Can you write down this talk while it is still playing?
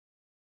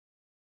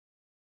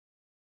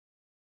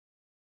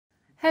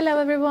Hello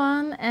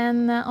everyone,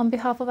 and on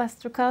behalf of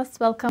Astrocast,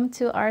 welcome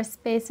to our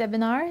space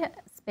webinar,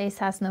 Space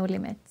Has No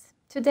Limits.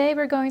 Today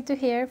we're going to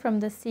hear from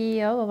the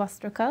CEO of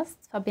Astrocast,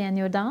 Fabien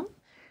Jordan.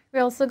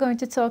 We're also going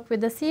to talk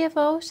with the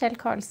CFO, Kjell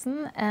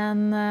Karlsen,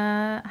 and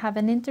have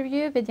an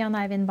interview with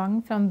Eyvin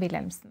Wang from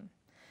Wilhelmsen.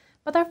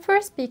 But our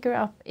first speaker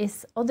up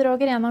is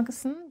Roger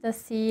Enoksen, the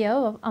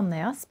CEO of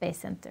Andøya Space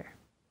Center.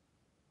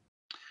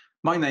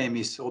 My name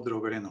is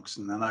Roger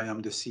Enoksen, and I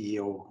am the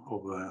CEO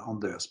of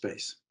Andøya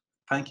Space.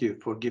 Thank you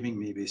for giving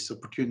me this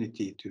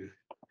opportunity to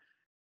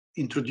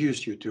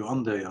introduce you to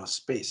Andøya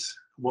Space,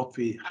 what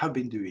we have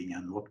been doing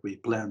and what we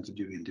plan to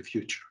do in the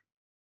future.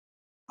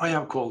 I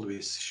have called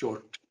this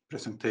short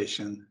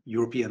presentation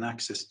European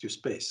Access to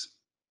Space.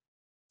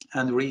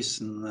 And the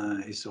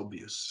reason is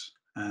obvious.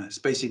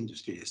 Space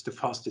industry is the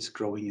fastest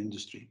growing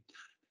industry.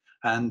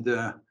 And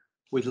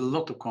with a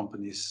lot of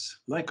companies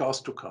like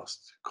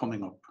Astrocast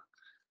coming up,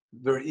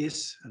 there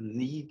is a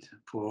need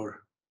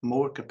for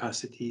more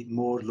capacity,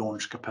 more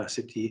launch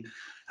capacity,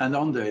 and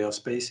Andøya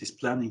Space is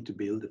planning to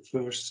build the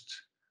first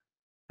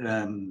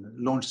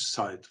launch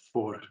site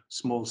for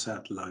small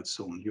satellites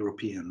on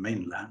European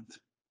mainland.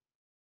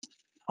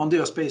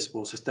 Andøya Space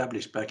was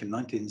established back in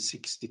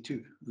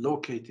 1962,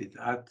 located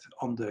at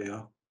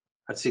Andøya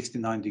at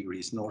 69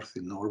 degrees north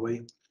in Norway.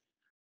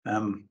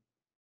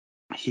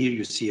 Here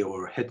you see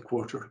our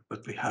headquarters,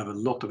 but we have a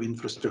lot of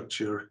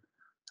infrastructure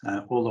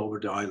all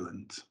over the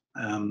island.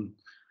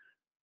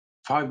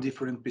 5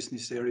 different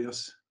business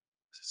areas: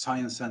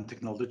 science and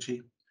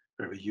technology,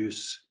 where we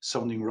use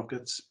sounding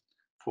rockets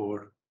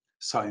for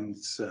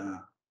science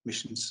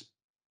missions.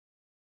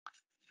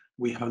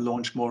 We have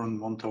launched more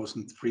than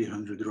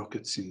 1,300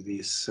 rockets in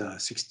these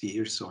 60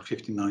 years, or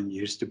 59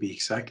 years to be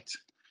exact.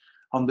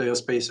 Andøya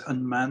Space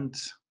unmanned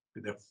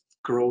with a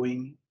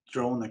growing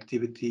drone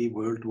activity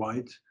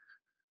worldwide,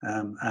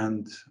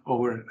 and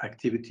our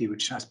activity,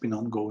 which has been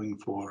ongoing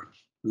for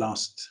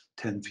last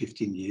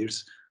 10-15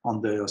 years.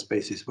 Andøya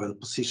Space is well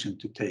positioned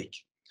to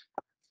take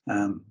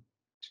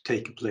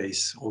a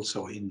place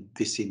also in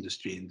this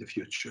industry in the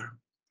future.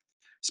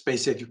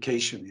 Space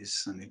education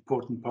is an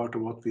important part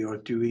of what we are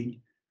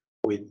doing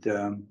with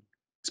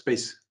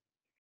space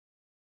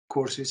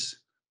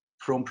courses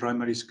from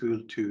primary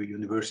school to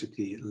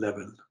university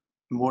level.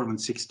 More than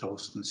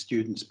 6,000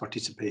 students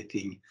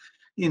participating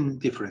in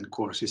different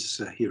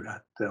courses here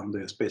at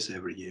Andøya Space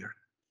every year.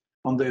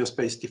 Andøya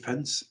Space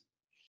Defense,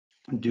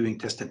 doing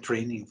test and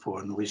training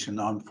for Norwegian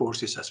Armed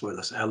Forces as well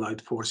as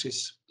Allied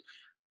Forces.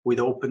 With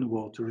open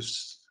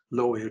waters,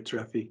 low air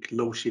traffic,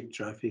 low ship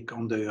traffic,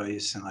 Andøya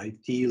is an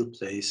ideal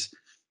place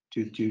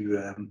to do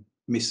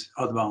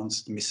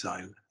advanced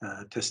missile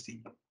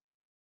testing.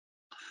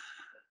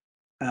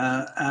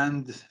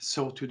 And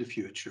so to the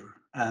future,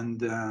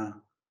 and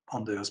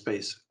Andøya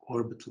Space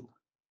Orbital,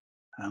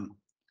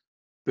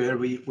 where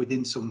we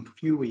within some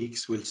few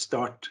weeks will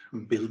start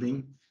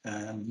building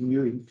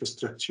new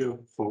infrastructure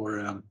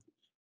for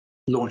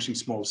launching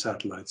small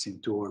satellites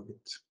into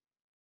orbit.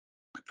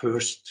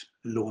 First,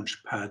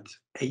 launch pad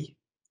A,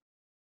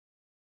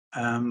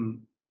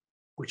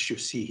 which you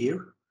see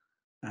here,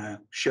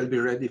 shall be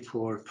ready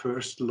for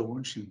first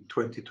launch in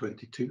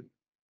 2022.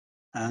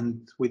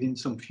 And within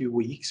some few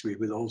weeks, we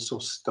will also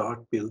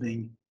start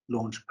building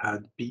launch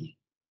pad B,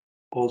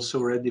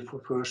 also ready for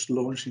first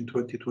launch in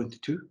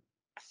 2022.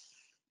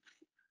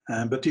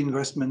 But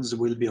investments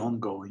will be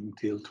ongoing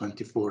till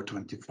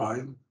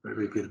 24-25, where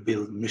we will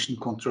build mission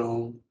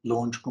control,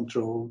 launch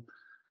control,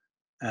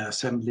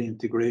 assembly,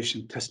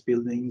 integration, test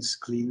buildings,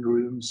 clean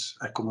rooms,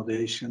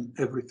 accommodation,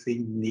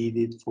 everything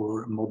needed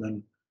for a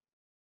modern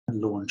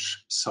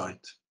launch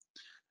site.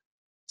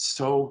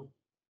 So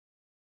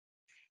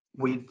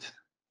with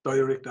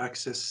direct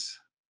access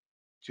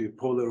to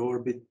polar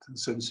orbit and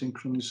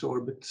sun-synchronous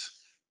orbit,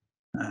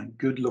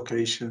 good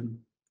location,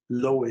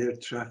 low air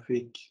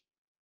traffic,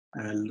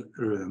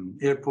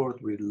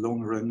 airport with long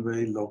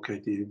runway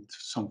located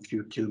some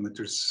few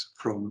kilometers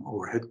from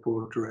our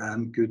headquarters,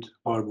 and good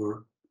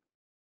harbor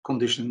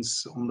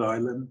conditions on the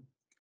island.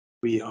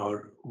 We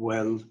are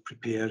well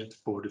prepared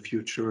for the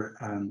future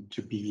and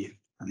to be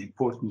an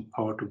important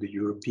part of the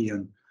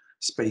European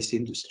space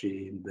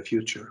industry in the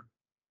future.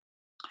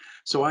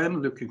 So I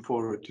am looking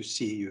forward to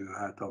see you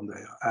at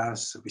Andøya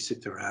as a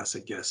visitor, as a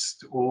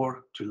guest,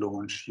 or to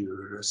launch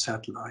your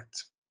satellite.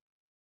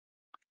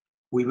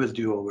 We will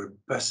do our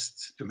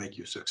best to make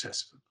you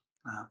successful.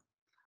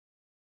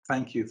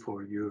 Thank you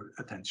for your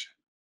attention.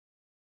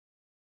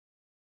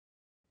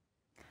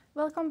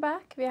 Welcome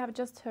back. We have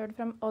just heard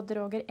from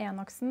Roger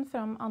Enoksen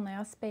from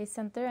Andøya Space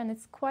Center, and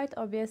it's quite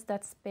obvious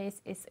that space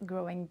is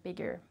growing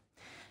bigger.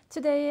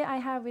 Today I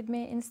have with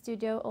me in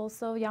studio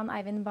also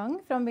Eyvin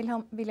Wang from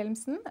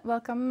Wilhelmsen.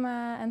 Welcome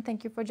and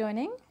thank you for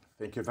joining.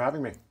 Thank you for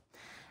having me.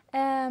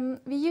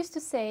 We used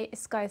to say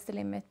sky's the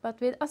limit, but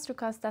with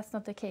Astrocast that's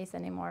not the case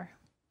anymore.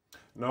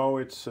 No,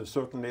 it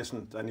certainly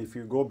isn't. And if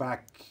you go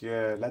back,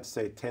 let's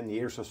say 10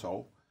 years or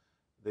so,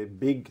 the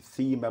big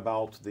theme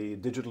about the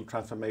digital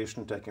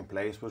transformation taking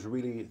place was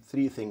really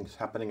 3 things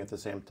happening at the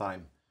same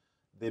time.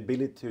 The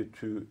ability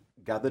to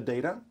gather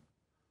data,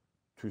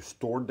 to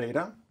store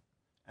data,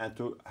 and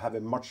to have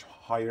a much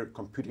higher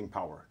computing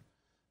power.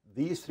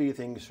 These three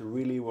things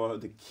really were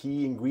the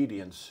key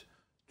ingredients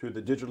to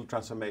the digital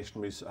transformation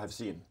we have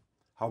seen.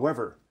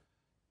 However,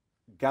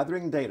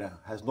 gathering data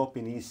has not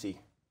been easy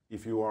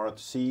if you are at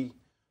sea,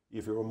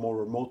 if you're in more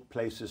remote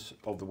places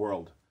of the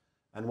world.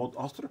 And what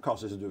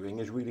Astrocast is doing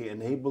is really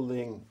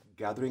enabling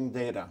gathering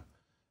data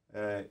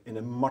in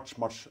a much,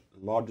 much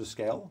larger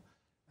scale.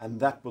 And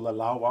that will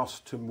allow us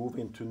to move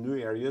into new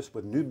areas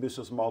with new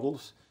business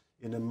models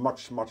in a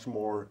much, much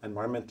more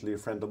environmentally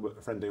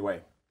friendly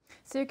way.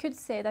 So you could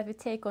say that we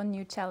take on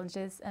new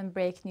challenges and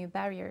break new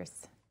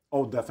barriers.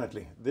 Oh,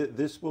 definitely.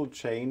 This will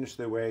change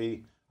the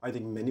way I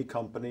think many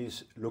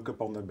companies look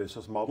upon their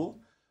business model.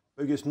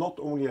 Because it's not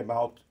only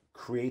about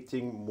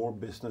creating more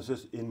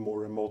businesses in more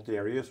remote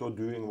areas or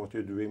doing what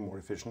you're doing more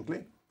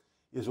efficiently.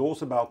 It's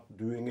also about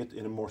doing it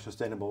in a more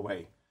sustainable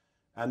way.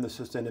 And the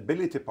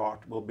sustainability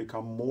part will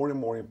become more and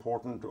more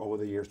important over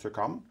the years to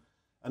come.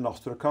 And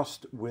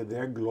Astrocast, with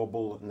their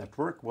global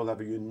network, will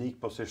have a unique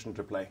position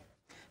to play.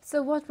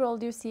 So what role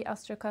do you see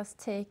Astrocast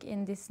take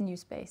in this new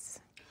space?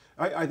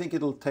 I think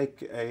it'll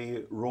take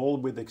a role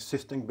with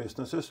existing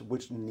businesses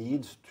which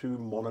needs to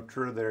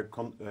monitor their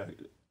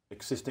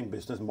existing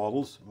business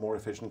models more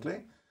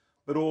efficiently,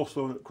 but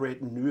also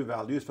create new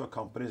values for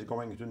companies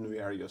going into new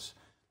areas.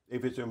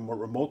 If it's in more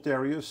remote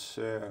areas,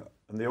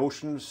 in the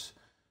oceans,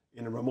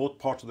 in remote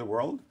parts of the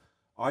world,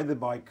 either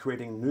by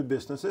creating new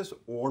businesses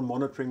or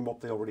monitoring what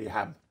they already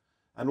have.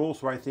 And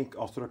also I think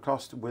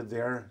Astrocast, with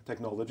their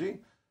technology,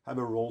 have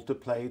a role to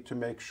play to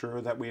make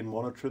sure that we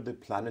monitor the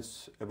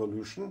planet's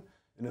evolution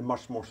in a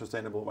much more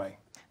sustainable way.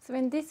 So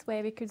in this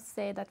way, we could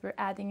say that we're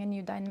adding a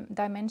new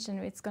dimension.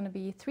 It's going to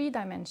be 3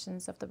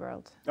 dimensions of the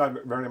world.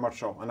 Very much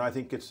so. And I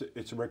think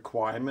it's a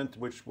requirement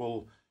which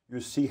you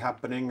see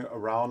happening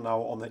around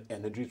now on the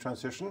energy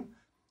transition.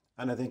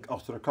 And I think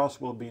Astrocast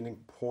will be an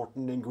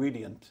important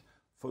ingredient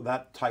for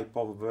that type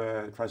of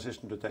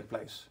transition to take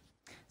place.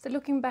 So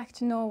looking back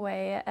to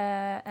Norway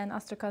and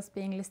Astrocast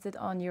being listed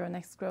on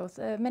Euronext Growth,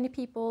 many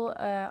people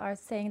are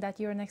saying that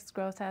Euronext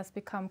Growth has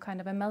become kind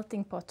of a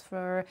melting pot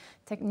for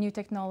new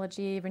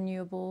technology,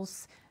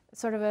 renewables,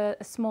 sort of a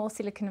small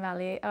Silicon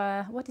Valley.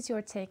 What is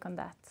your take on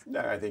that?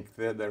 Yeah, I think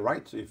they're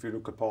right. If you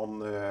look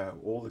upon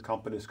all the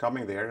companies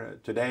coming there,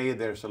 today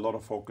there's a lot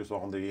of focus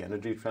on the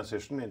energy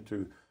transition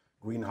into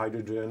green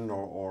hydrogen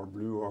or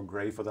blue or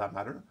gray for that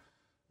matter.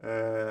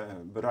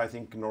 But I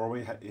think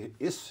Norway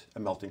is a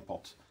melting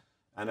pot.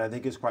 And I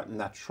think it's quite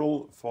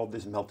natural for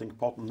this melting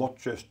pot not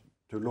just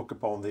to look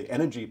upon the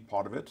energy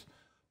part of it,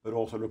 but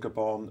also look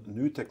upon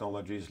new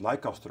technologies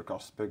like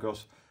Astrocast,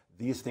 because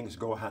these things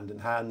go hand in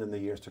hand in the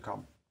years to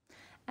come.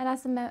 And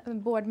as a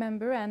board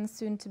member and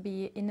soon to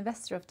be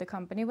investor of the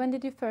company, when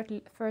did you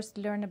first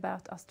learn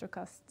about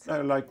Astrocast?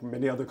 Like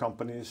many other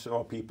companies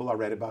or people, I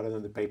read about it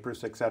in the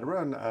papers,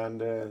 etc.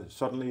 And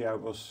suddenly I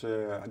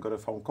got a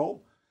phone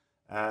call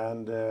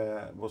and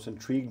was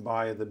intrigued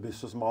by the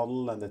business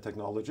model and the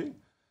technology.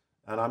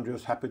 And I'm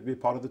just happy to be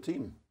part of the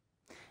team.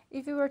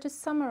 If you were to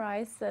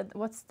summarize,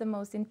 what's the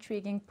most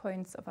intriguing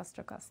points of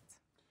Astrocast?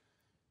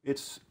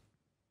 It's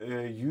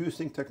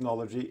using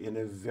technology in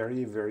a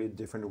very, very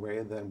different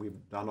way than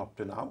we've done up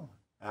to now,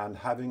 and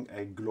having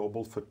a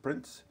global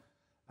footprint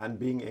and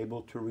being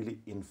able to really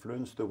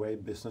influence the way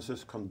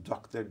businesses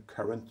conduct their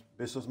current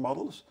business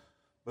models,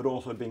 but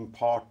also being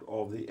part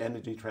of the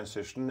energy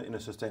transition in a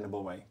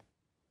sustainable way.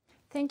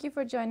 Thank you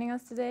for joining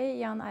us today,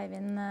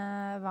 Eyvin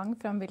Wang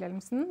from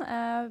Wilhelmsen.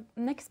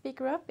 Next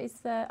speaker up is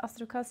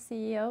Astrocast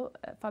CEO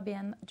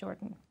Fabien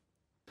Jordan.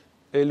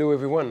 Hello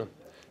everyone.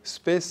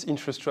 Space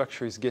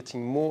infrastructure is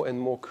getting more and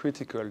more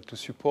critical to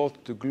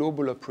support the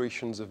global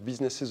operations of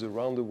businesses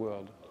around the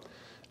world.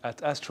 At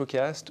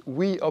Astrocast,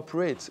 we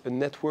operate a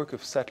network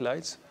of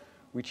satellites,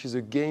 which is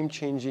a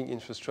game-changing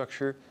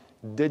infrastructure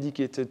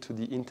dedicated to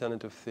the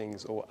Internet of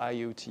Things, or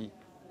IoT.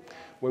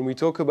 When we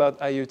talk about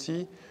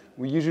IoT,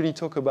 we usually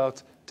talk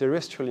about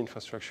terrestrial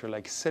infrastructure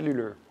like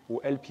cellular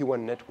or LP1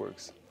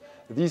 networks.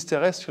 These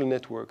terrestrial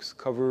networks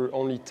cover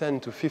only 10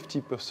 to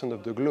 50%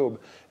 of the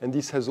globe, and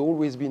this has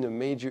always been a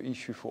major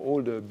issue for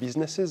all the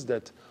businesses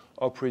that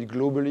operate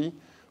globally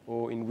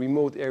or in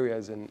remote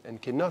areas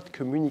and cannot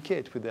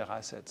communicate with their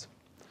assets.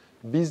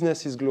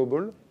 Business is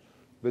global,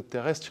 but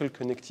terrestrial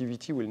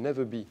connectivity will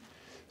never be.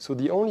 So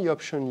the only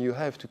option you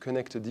have to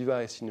connect a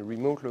device in a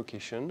remote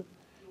location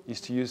is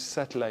to use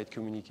satellite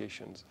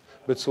communications.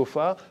 But so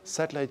far,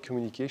 satellite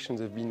communications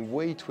have been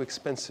way too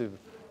expensive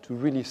to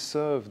really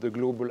serve the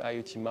global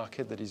IoT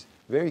market that is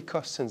very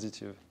cost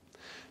sensitive.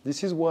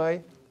 This is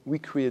why we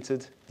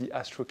created the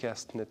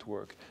Astrocast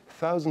network.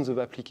 Thousands of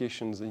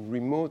applications in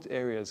remote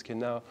areas can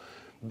now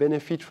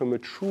benefit from a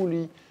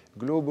truly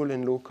global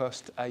and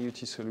low-cost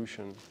IoT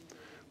solution.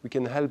 We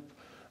can help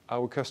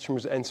our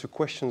customers answer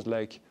questions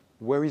like,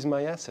 where is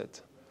my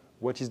asset?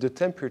 What is the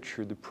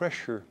temperature, the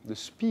pressure, the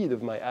speed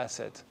of my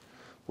asset?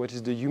 What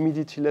is the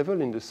humidity level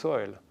in the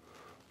soil?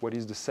 What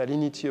is the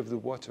salinity of the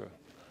water?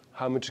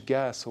 How much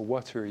gas or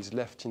water is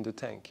left in the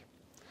tank?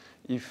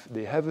 If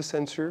they have a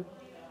sensor,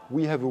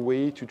 we have a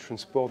way to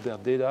transport their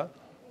data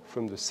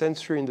from the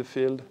sensor in the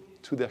field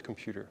to their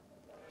computer.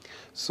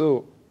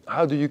 So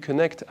how do you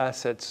connect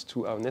assets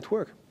to our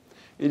network?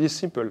 It is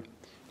simple.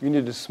 You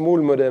need a small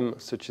modem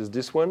such as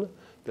this one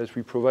that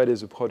we provide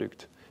as a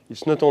product.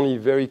 It's not only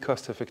very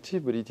cost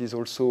effective, but it is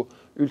also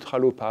ultra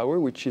low power,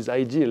 which is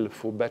ideal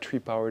for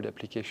battery powered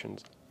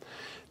applications.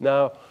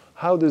 Now,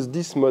 how does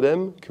this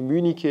modem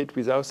communicate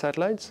with our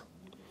satellites?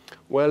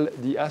 Well,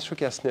 the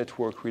Astrocast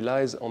network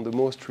relies on the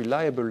most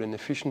reliable and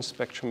efficient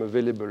spectrum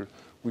available,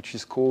 which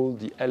is called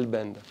the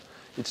L-band.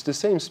 It's the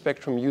same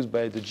spectrum used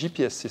by the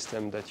GPS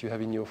system that you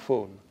have in your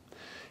phone.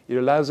 It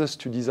allows us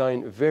to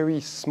design a very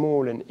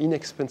small and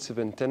inexpensive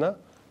antenna,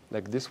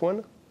 like this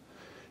one.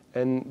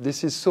 And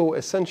this is so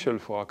essential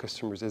for our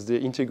customers as they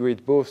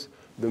integrate both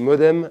the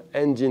modem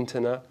and the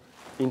antenna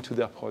into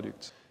their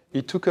products.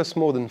 It took us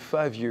more than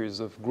 5 years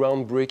of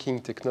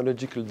groundbreaking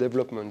technological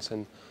developments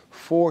and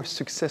 4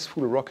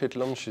 successful rocket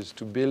launches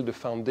to build the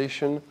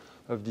foundation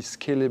of this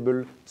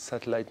scalable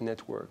satellite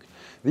network.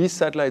 These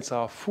satellites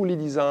are fully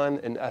designed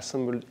and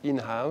assembled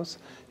in-house,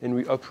 and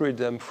we operate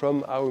them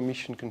from our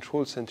mission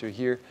control center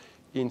here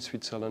in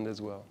Switzerland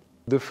as well.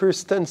 The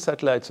first 10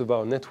 satellites of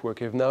our network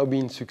have now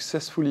been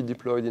successfully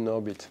deployed in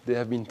orbit. They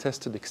have been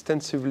tested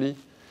extensively,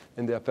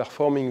 and they are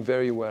performing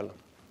very well.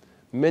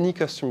 Many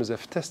customers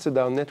have tested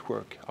our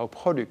network, our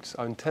products,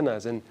 our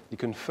antennas, and they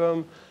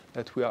confirm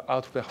that we are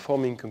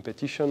outperforming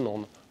competition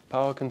on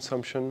power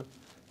consumption,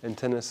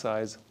 antenna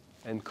size,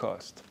 and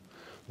cost.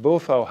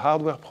 Both our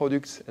hardware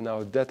products and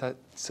our data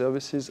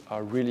services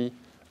are really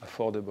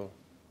affordable.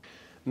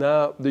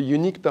 Now, the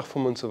unique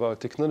performance of our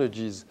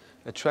technologies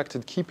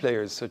attracted key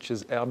players such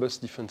as Airbus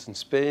Defence and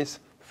Space,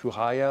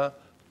 Thuraya,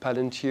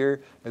 Palantir,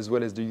 as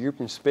well as the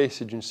European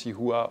Space Agency,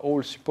 who are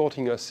all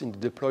supporting us in the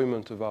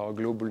deployment of our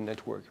global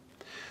network.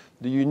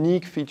 The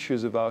unique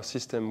features of our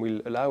system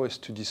will allow us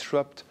to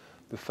disrupt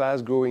the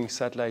fast-growing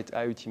satellite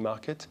IoT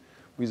market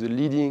with a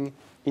leading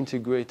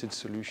integrated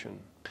solution.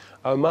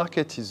 Our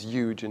market is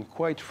huge and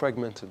quite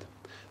fragmented.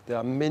 There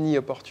are many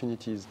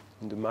opportunities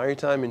in the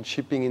maritime and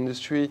shipping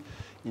industry,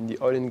 in the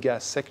oil and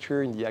gas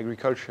sector, in the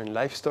agriculture and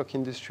livestock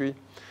industry.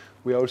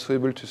 We are also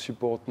able to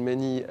support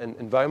many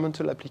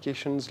environmental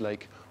applications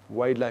like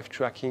wildlife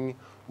tracking,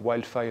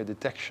 wildfire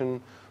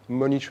detection,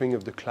 monitoring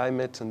of the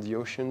climate and the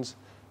oceans,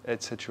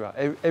 etc.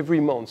 Every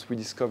month we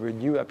discover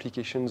new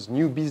applications,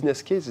 new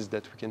business cases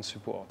that we can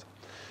support.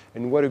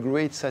 And what a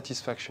great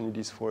satisfaction it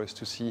is for us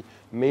to see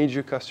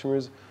major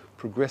customers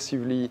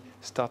progressively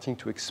starting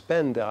to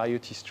expand their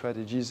IoT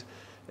strategies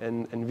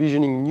and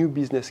envisioning new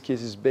business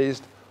cases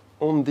based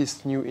on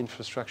this new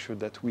infrastructure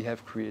that we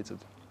have created.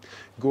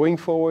 Going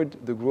forward,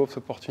 the growth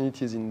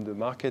opportunities in the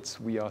markets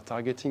we are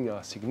targeting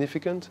are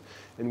significant,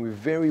 and we're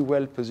very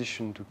well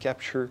positioned to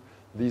capture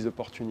these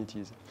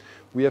opportunities.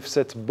 We have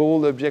set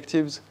bold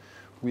objectives.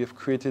 We have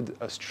created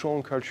a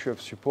strong culture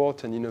of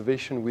support and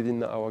innovation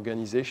within our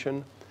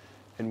organization,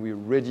 and we're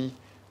ready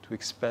to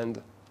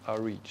expand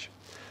our reach.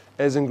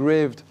 As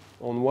engraved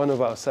on one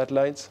of our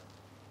satellites,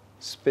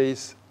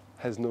 space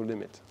has no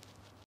limit.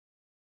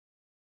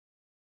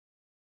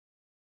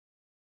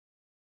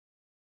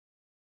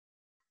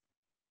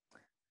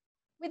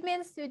 With me in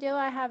the studio,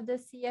 I have the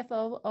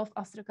CFO of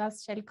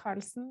Astrocast, Kjell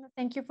Karlsen.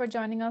 Thank you for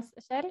joining us,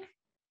 Kjell.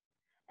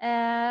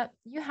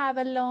 You have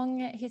a long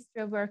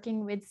history of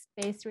working with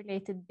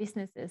space-related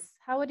businesses.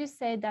 How would you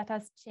say that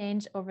has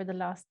changed over the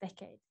last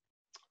decade?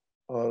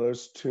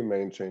 There's 2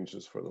 main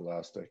changes for the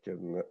last decade,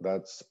 and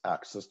that's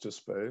access to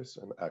space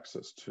and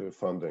access to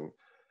funding.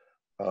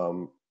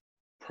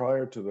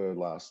 Prior to the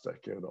last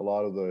decade, a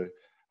lot of the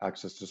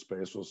access to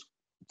space was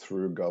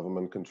through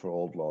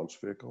government-controlled launch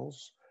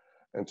vehicles.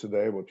 And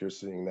today, what you're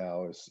seeing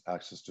now is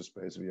access to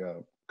space via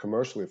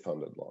commercially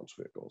funded launch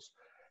vehicles.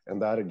 And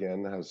that,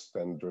 again, has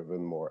then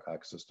driven more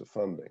access to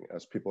funding.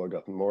 As people have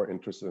gotten more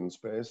interested in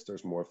space,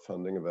 there's more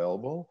funding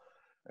available.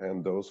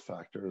 And those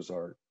factors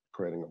are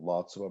creating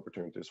lots of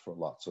opportunities for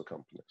lots of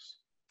companies.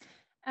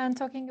 And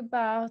talking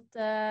about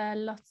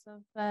lots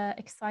of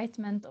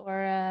excitement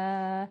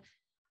or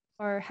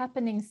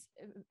happenings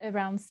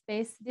around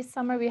space, this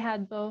summer we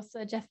had both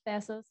Jeff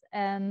Bezos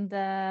and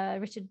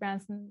Richard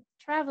Branson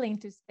traveling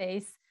to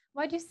space.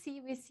 Why do you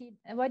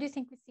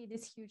think we see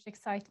this huge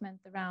excitement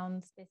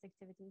around space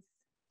activities?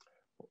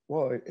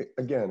 Well,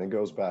 again, it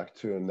goes back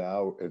to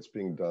now it's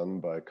being done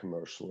by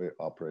commercially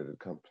operated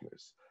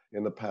companies.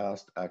 In the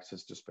past,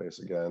 access to space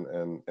again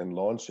and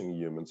launching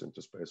humans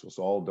into space was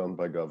all done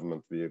by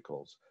government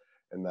vehicles.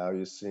 And now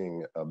you're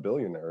seeing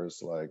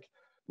billionaires like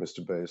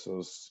Mr.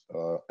 Bezos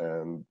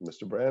and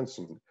Mr.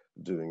 Branson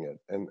doing it.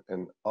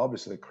 And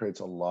obviously it creates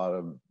a lot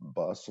of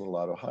buzz and a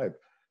lot of hype.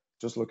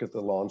 Just look at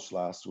the launch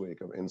last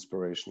week of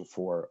Inspiration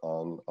 4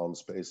 on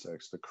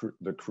SpaceX,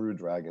 the Crew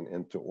Dragon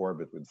into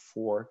orbit with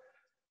 4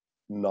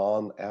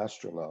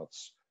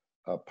 non-astronauts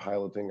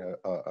piloting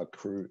a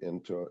crew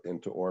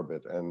into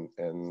orbit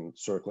and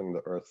circling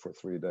the Earth for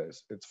 3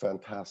 days. It's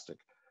fantastic.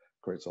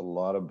 Creates a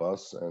lot of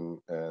buzz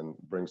and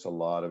brings a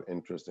lot of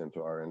interest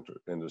into our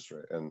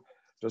industry. And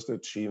just the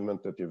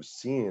achievement that you've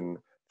seen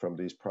from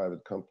these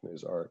private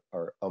companies are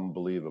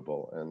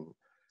unbelievable.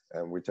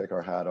 And we take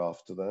our hat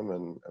off to them,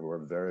 and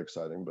we're very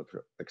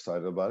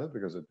excited about it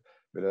because it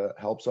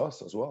helps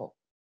us as well.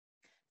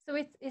 So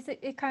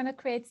it kind of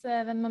creates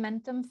a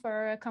momentum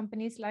for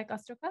companies like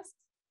Astrocast?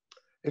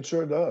 It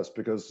sure does,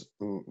 because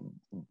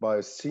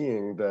by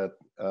seeing that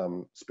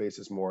space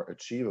is more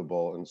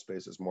achievable and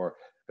space is more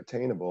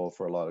attainable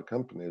for a lot of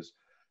companies,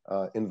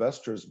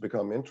 investors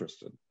become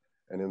interested.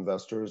 And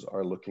investors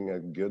are looking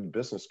at good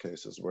business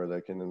cases where they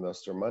can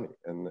invest their money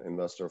and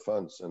invest their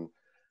funds.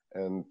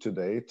 And to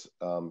date,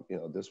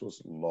 this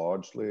was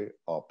largely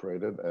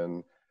operated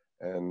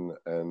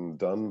and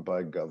done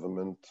by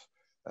government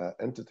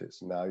entities.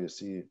 Now you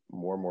see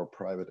more and more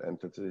private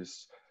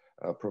entities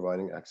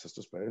providing access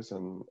to space,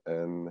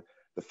 and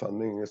the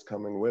funding is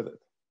coming with it.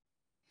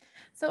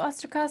 So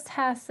Astrocast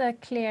has a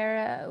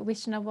clear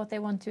vision of what they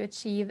want to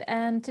achieve,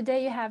 and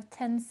today you have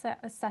 10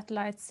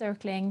 satellites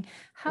circling.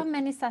 How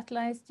many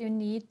satellites do you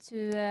need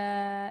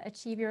to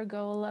achieve your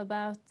goal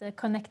about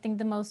connecting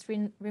the most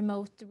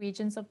remote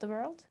regions of the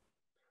world?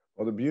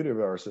 Well, the beauty of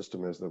our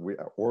system is that we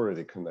are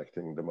already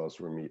connecting the most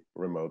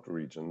remote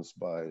regions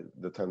by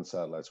the 10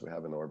 satellites we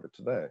have in orbit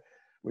today.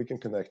 We can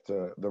connect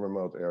the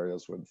remote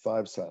areas with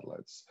 5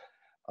 satellites.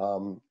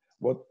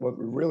 What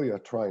we really are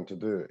trying to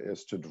do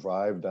is to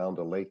drive down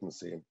the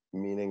latency,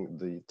 meaning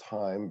the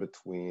time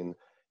between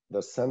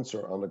the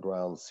sensor on the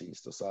ground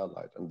sees the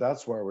satellite. And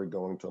that's why we're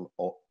going to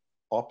an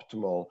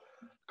optimal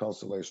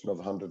constellation of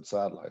 100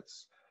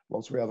 satellites.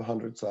 Once we have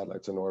 100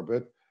 satellites in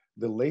orbit,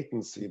 the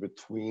latency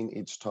between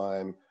each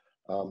time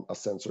a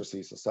sensor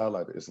sees a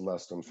satellite is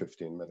less than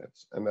 15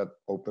 minutes. And that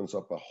opens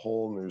up a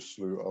whole new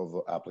slew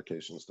of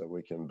applications that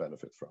we can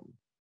benefit from.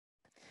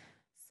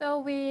 So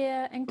we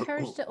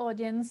encourage the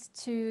audience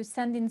to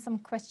send in some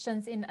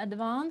questions in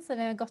advance,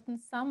 and I've gotten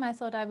some. I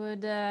thought I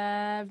would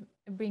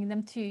bring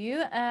them to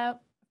you.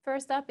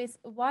 First up is,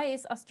 why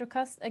is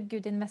Astrocast a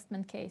good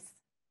investment case?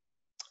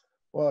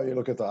 Well, you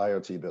look at the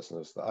IoT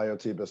business. The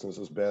IoT business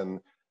has been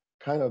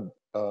kind of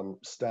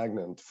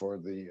stagnant for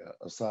the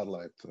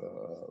satellite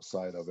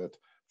side of it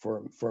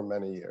for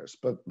many years,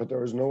 but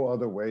there is no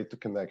other way to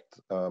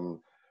connect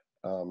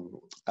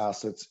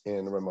assets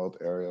in remote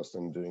areas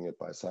than doing it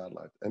by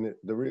satellite. And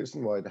the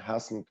reason why it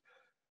hasn't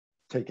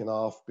taken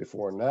off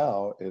before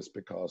now is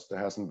because there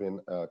hasn't been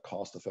a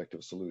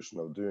cost-effective solution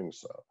of doing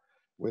so.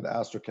 With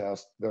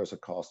Astrocast, there's a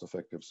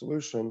cost-effective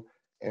solution,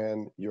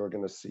 and you're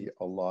going to see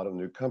a lot of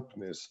new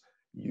companies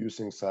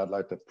using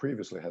satellite that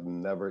previously had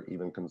never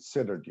even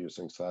considered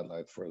using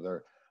satellite for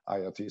their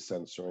IoT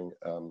sensoring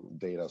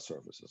data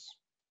services.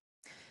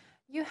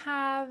 You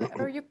have,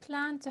 or you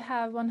plan to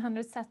have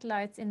 100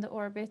 satellites in the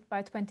orbit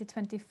by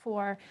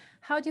 2024.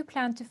 How do you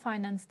plan to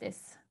finance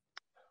this?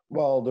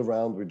 Well, the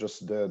round we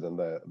just did and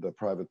the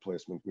private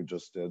placement we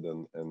just did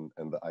and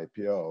the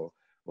IPO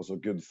was a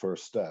good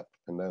first step.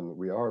 And then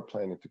we are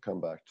planning to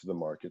come back to the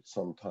market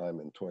sometime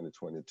in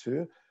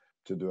 2022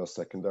 to do a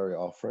secondary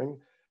offering.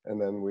 And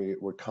then we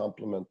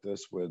complement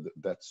this with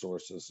debt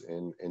sources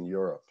in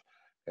Europe.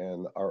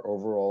 And our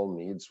overall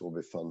needs will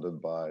be funded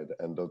by the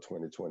end of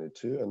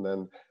 2022. And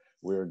then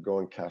we're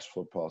going cash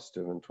flow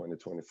positive in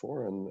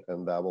 2024,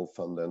 and that will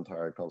fund the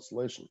entire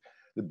constellation.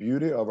 The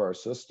beauty of our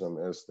system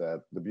is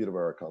that the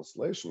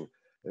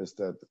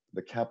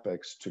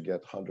capex to get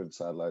 100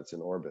 satellites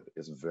in orbit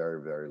is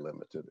very, very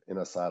limited in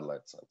a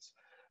satellite sense.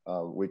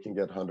 We can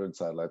get 100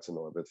 satellites in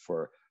orbit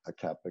for a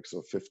capex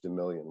of 50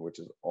 million, which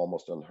is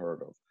almost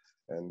unheard of.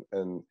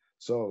 And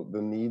so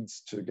the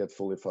needs to get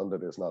fully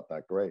funded is not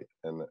that great,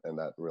 and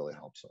that really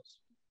helps us.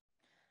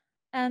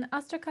 And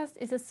Astrocast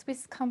is a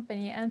Swiss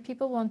company, and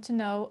people want to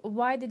know,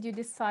 why did you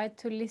decide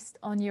to list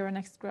on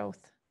Euronext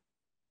Growth?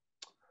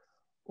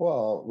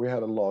 Well, we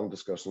had a long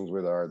discussions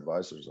with our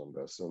advisors on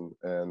this,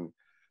 and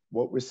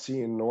what we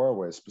see in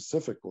Norway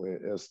specifically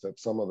is that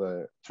some of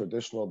the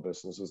traditional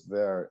businesses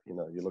there,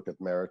 you look at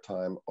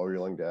maritime,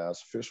 oil and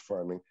gas, fish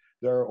farming,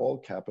 they're all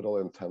capital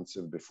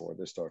intensive before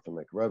they start to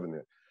make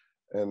revenue,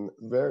 and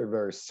very,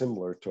 very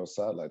similar to a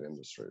satellite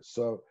industry.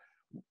 So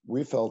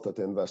we felt that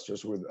the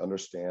investors would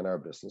understand our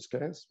business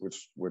case,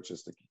 which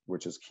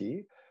is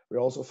key. We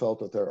also felt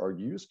that there are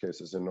use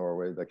cases in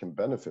Norway that can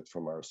benefit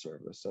from our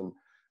service,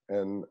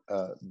 and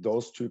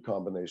those two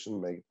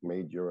combinations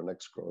made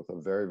Euronext Growth a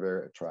very,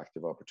 very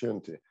attractive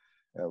opportunity,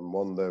 and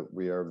one that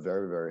we are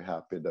very, very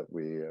happy that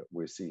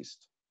we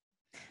seized.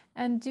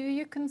 And do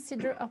you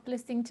consider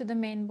uplisting to the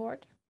main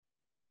board?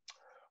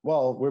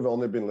 Well, we've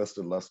only been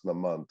listed less than a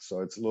month,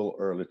 so it's a little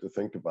early to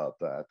think about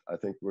that. I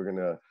think we're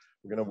gonna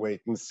wait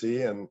and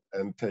see and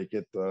take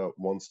it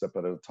one step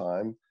at a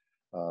time.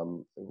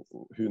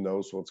 Who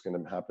knows what's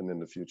going to happen in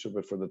the future,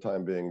 but for the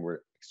time being, we're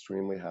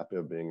extremely happy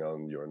of being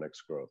on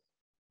Euronext Growth.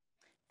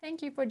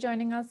 Thank you for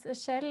joining us,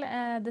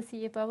 Kjell, the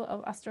CFO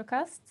of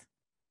Astrocast.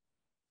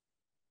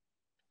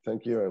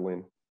 Thank you,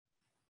 Eyvin.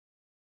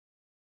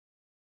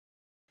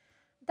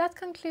 That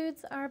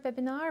concludes our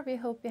webinar. We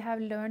hope you have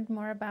learned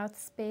more about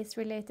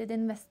space-related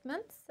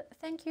investments.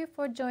 Thank you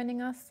for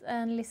joining us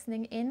and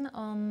listening in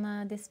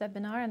on this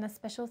webinar, and a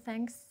special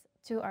thanks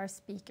to our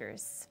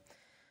speakers.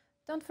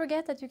 Don't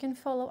forget that you can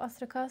follow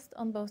Astrocast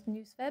on both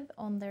NewsWeb,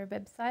 on their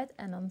website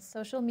and on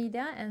social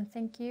media, and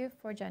thank you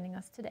for joining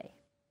us today.